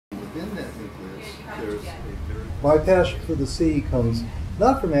within that nucleus, there's a very... My passion for the sea comes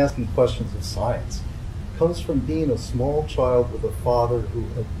not from asking questions of science. It comes from being a small child with a father who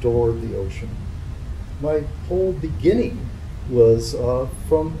adored the ocean. My whole beginning was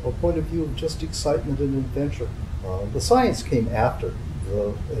from a point of view of just excitement and adventure. The science came after the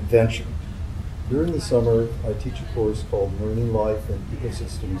adventure. During the summer, I teach a course called Learning Life and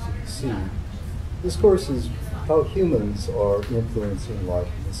Ecosystems of the Sea. This course is how humans are influencing life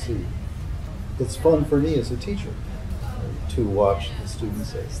in the sea. It's fun for me as a teacher to watch the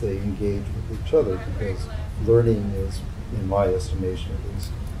students as they engage with each other, because learning is, in my estimation at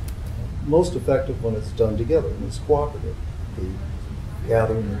least, most effective when it's done together and it's cooperative. The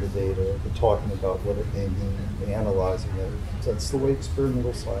gathering of the data, the talking about what it may mean, the analyzing it. That's the way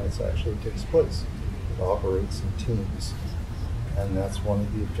experimental science actually takes place. It operates in teams. And that's one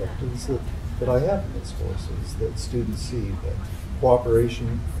of the objectives that I have in this course, is that students see that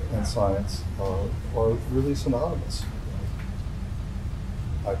cooperation and science are really synonymous.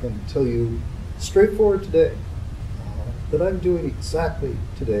 I can tell you straightforward today that I'm doing exactly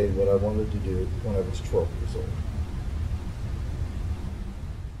today what I wanted to do when I was 12 years old.